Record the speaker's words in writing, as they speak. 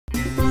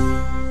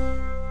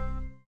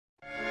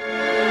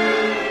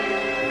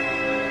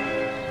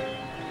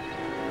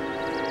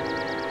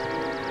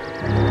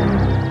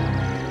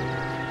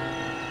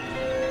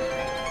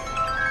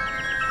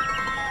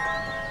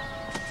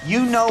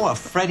You know a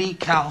Freddie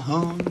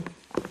Calhoun?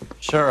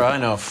 Sure, I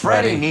know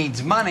Freddie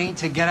needs money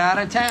to get out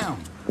of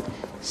town.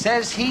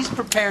 Says he's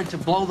prepared to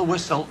blow the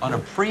whistle on a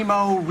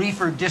primo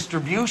reefer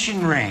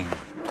distribution ring.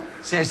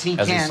 Says he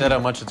Has can... he said how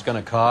much it's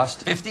going to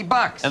cost?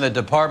 $50. And the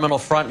department will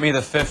front me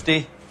the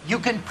 50? You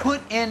can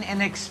put in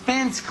an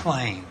expense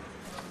claim.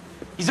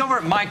 He's over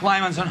at Mike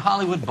Lyman's on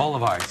Hollywood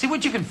Boulevard. See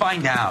what you can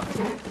find out.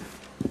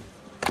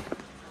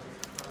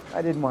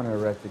 I didn't want to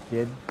arrest the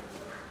kid,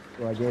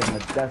 so I gave him a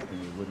dusting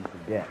he wouldn't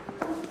forget.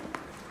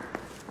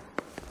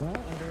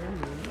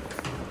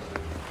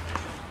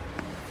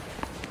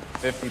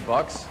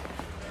 $50?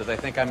 Do they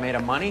think I'm made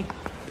of money?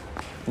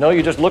 No,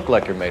 you just look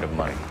like you're made of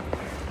money.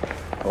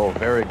 Oh,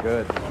 very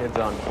good. The kid's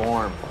on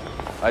form.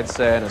 I'd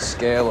say on a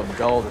scale of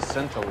dull to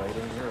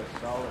scintillating, you're a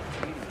solid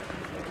medium.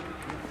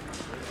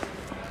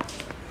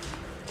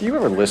 Do you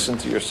ever listen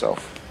to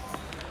yourself?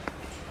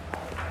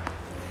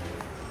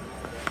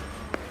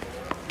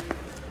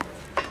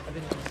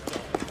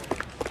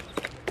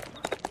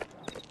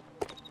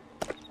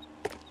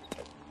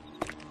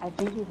 I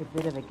think he's a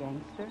bit of a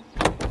gangster,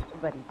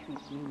 but he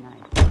treats me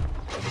nice.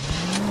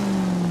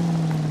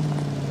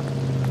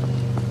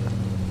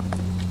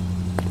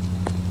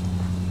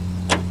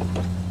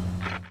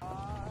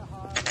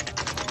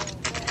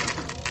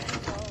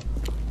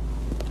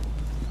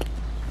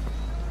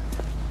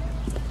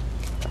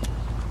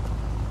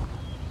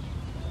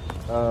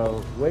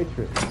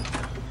 Waitress,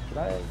 could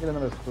I get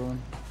another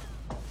spoon?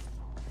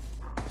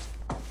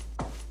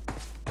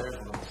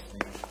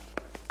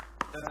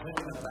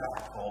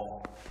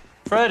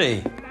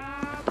 Freddie,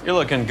 you're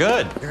looking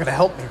good. You're gonna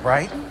help me,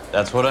 right?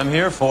 That's what I'm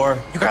here for.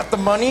 You got the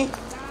money?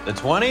 The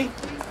 20?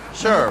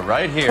 Sure,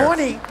 right here.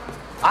 20?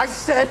 I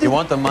said... You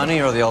want the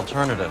money or the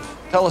alternative?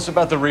 Tell us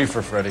about the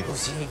reefer, Freddie.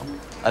 Who's he?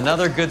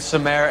 Another good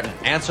Samaritan.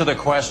 Answer the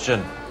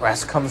question.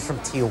 Brass comes from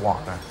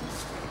Tijuana.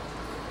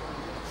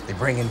 They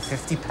bring in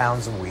 50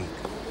 pounds a week.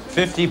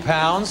 50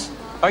 pounds?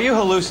 Are you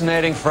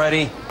hallucinating,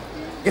 Freddie?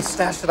 Gets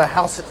stashed at a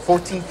house at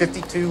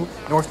 1452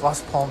 North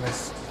Las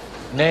Palmas.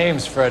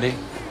 Names, Freddie.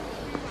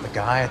 The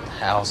guy at the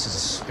house is a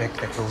spick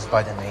that goes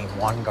by the name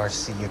Juan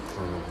Garcia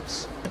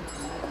Cruz.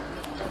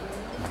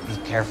 Be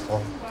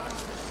careful.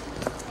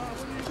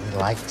 He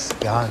likes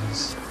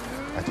guns.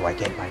 Where do I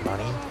get my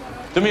money?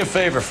 Do me a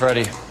favor,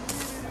 Freddie.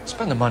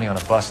 Spend the money on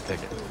a bus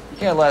ticket. You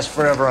can't last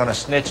forever on a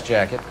snitch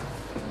jacket.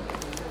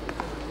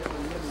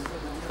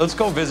 Let's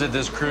go visit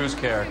this Cruz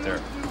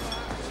character.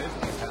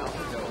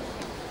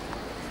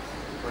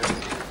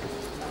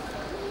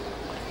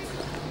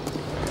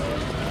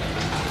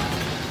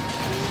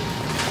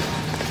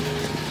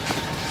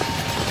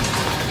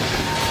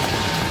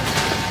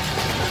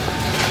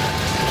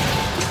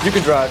 You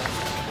can drive.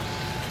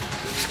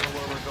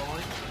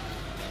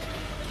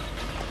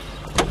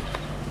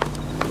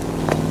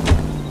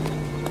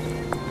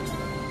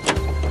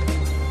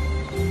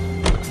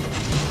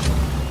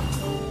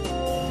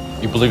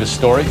 You believe his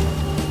story?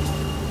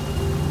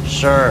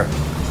 Sure.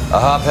 A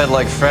hophead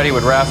like Freddie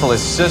would raffle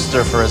his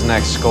sister for his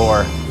next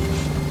score.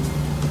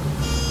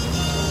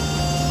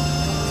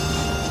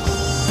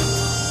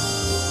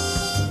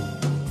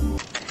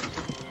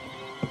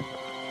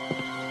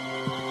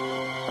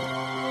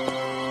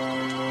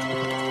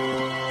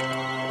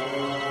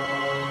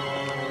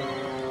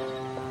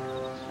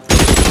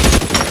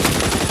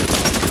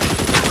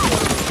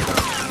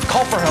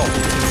 Call for help.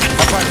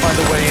 I'll try and find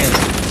a way in.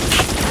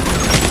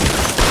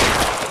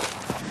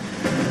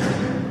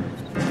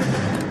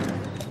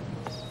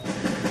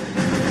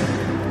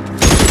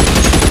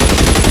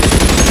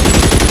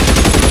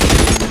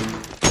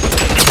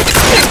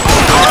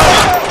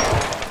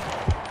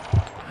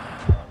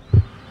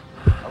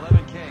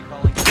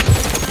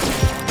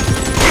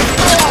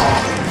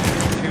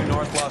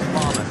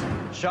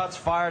 Shots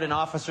fired and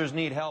officers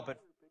need help.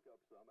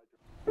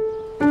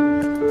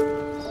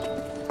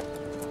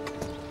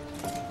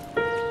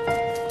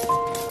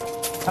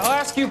 I'll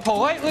ask you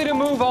politely to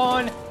move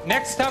on.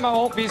 Next time I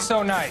won't be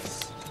so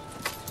nice.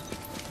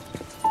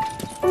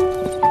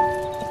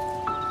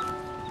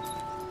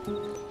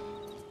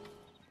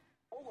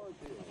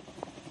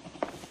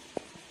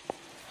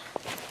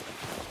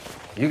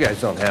 You guys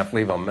don't half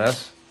leave a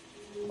mess.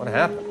 What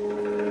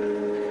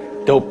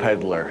happened? Dope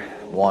peddler,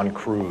 Juan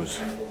Cruz.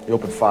 He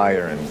opened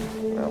fire and,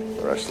 well,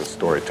 the rest of the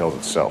story tells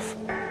itself.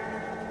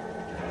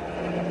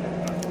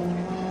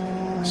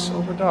 A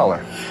silver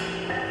dollar.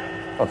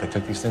 Oh, they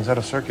took these things out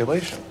of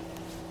circulation.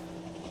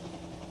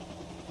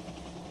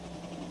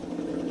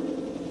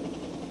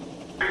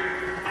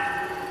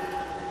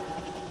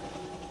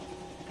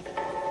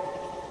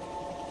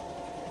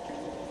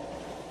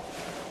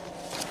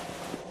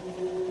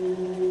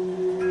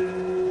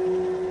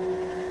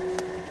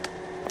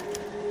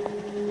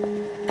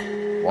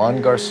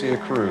 Juan Garcia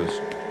Cruz.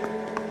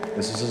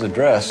 This is his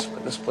address,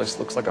 but this place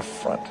looks like a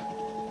front.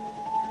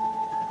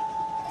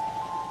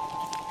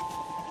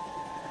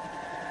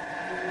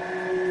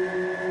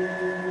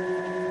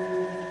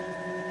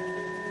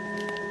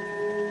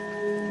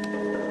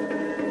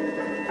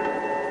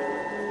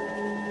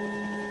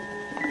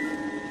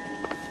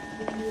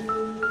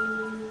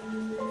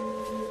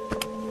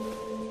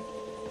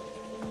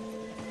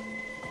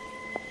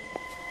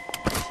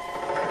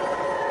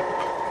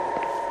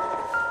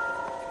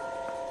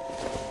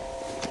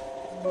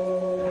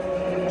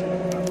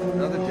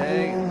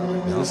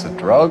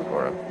 drug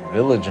or a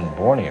village in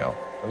Borneo.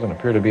 Doesn't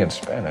appear to be in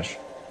Spanish.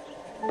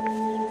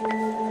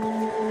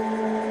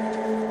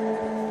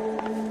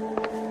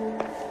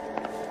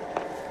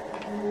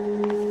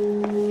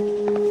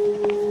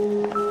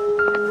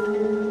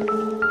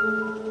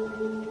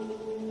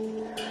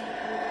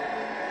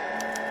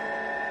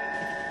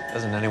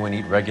 Doesn't anyone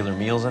eat regular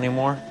meals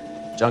anymore?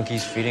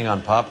 Junkies feeding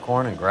on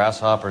popcorn and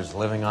grasshoppers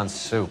living on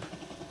soup.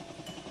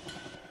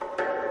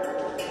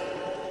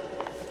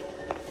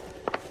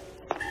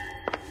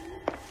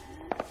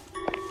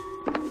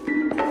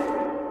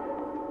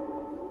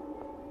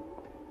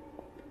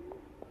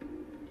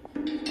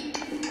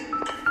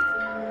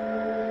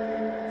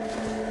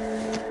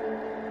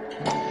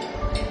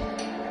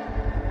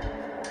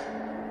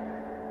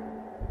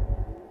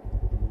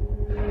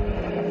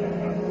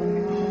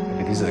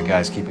 These are the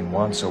guys keeping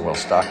Juan so well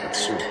stocked with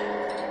soup.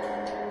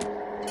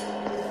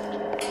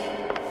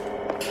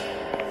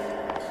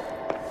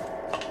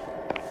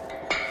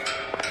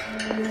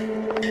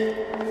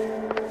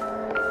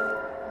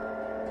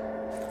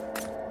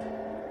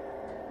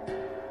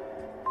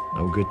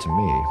 No good to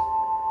me.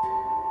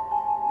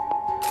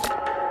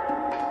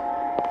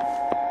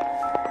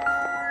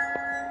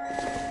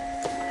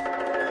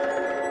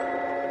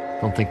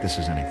 Don't think this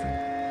is anything.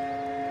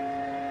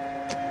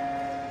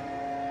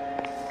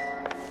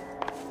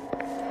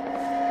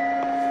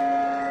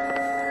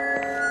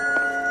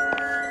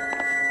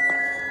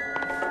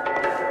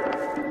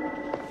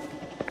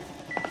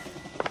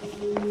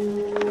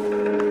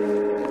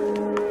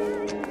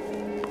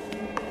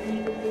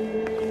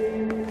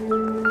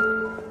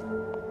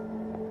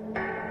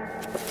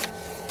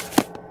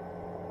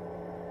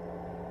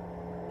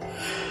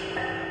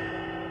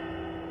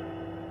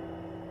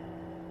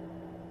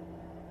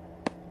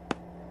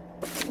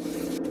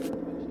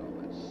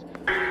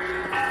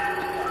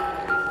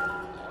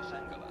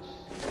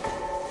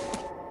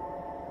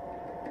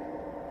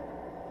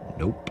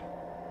 Nope.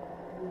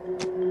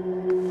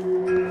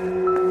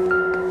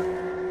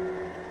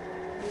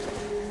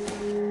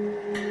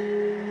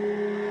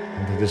 I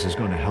don't think this is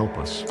going to help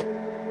us.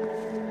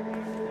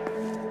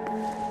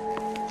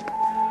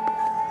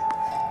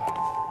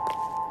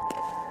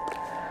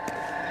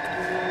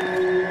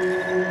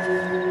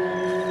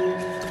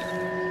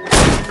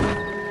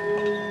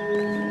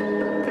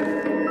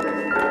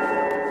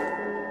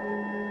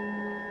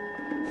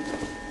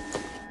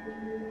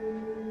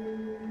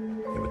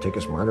 It would take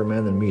a smarter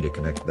man than me to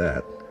connect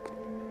that.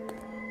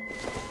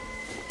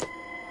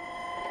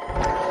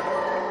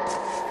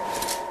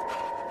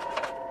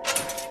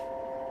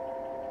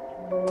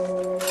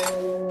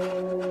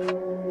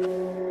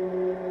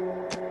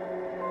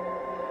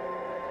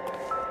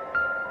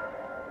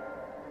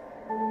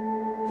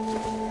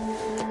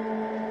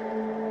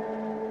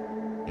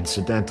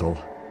 Incidental.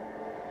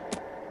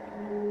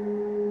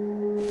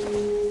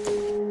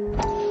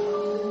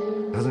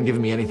 Hasn't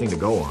given me anything to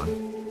go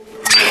on.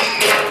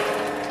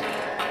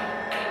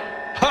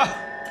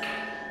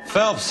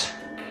 Phelps,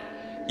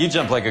 you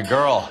jump like a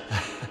girl.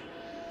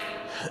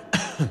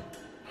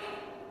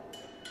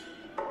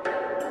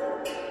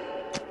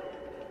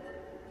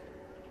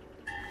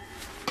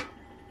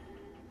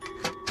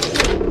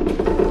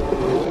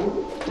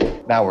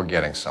 Now we're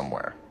getting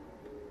somewhere.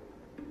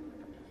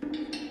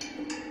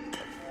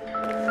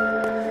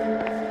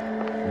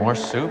 More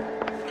soup?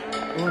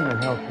 Who in the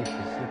hell keeps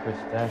a secret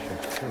stash of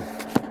soup?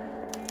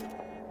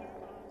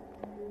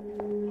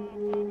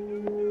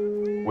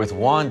 With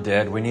Juan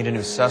dead, we need a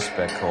new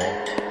suspect, Cole.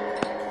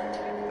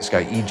 This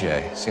guy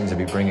EJ seems to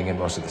be bringing in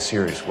most of the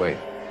serious weight.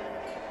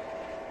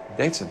 The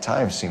dates and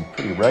times seem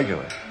pretty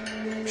regular.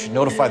 We should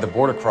notify the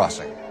border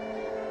crossing.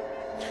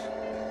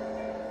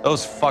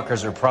 Those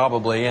fuckers are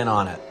probably in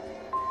on it.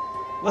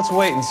 Let's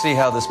wait and see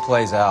how this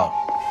plays out.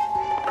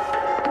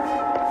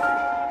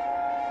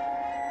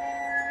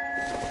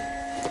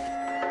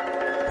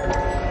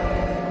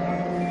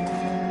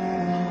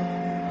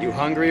 You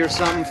hungry or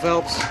something,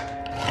 Phelps?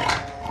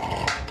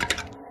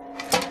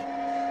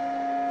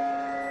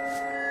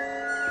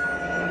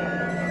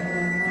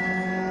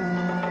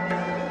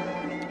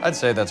 I'd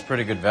say that's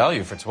pretty good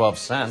value for 12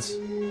 cents.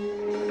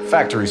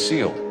 Factory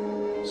sealed.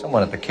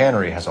 Someone at the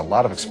cannery has a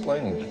lot of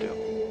explaining to do.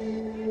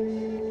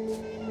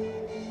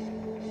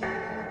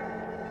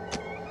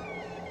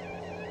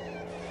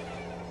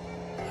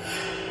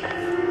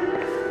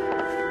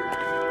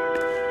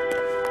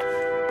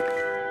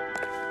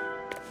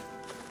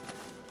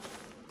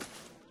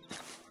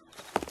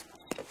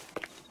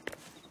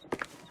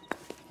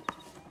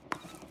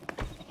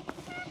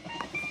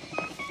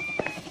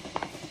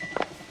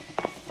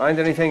 Find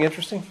anything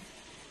interesting?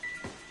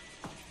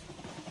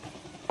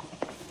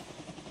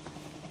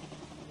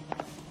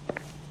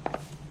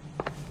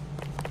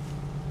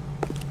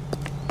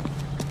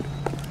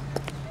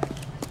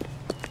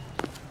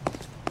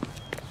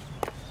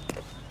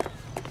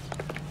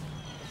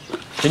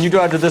 Can you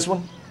drive to this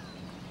one?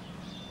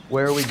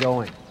 Where are we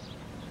going?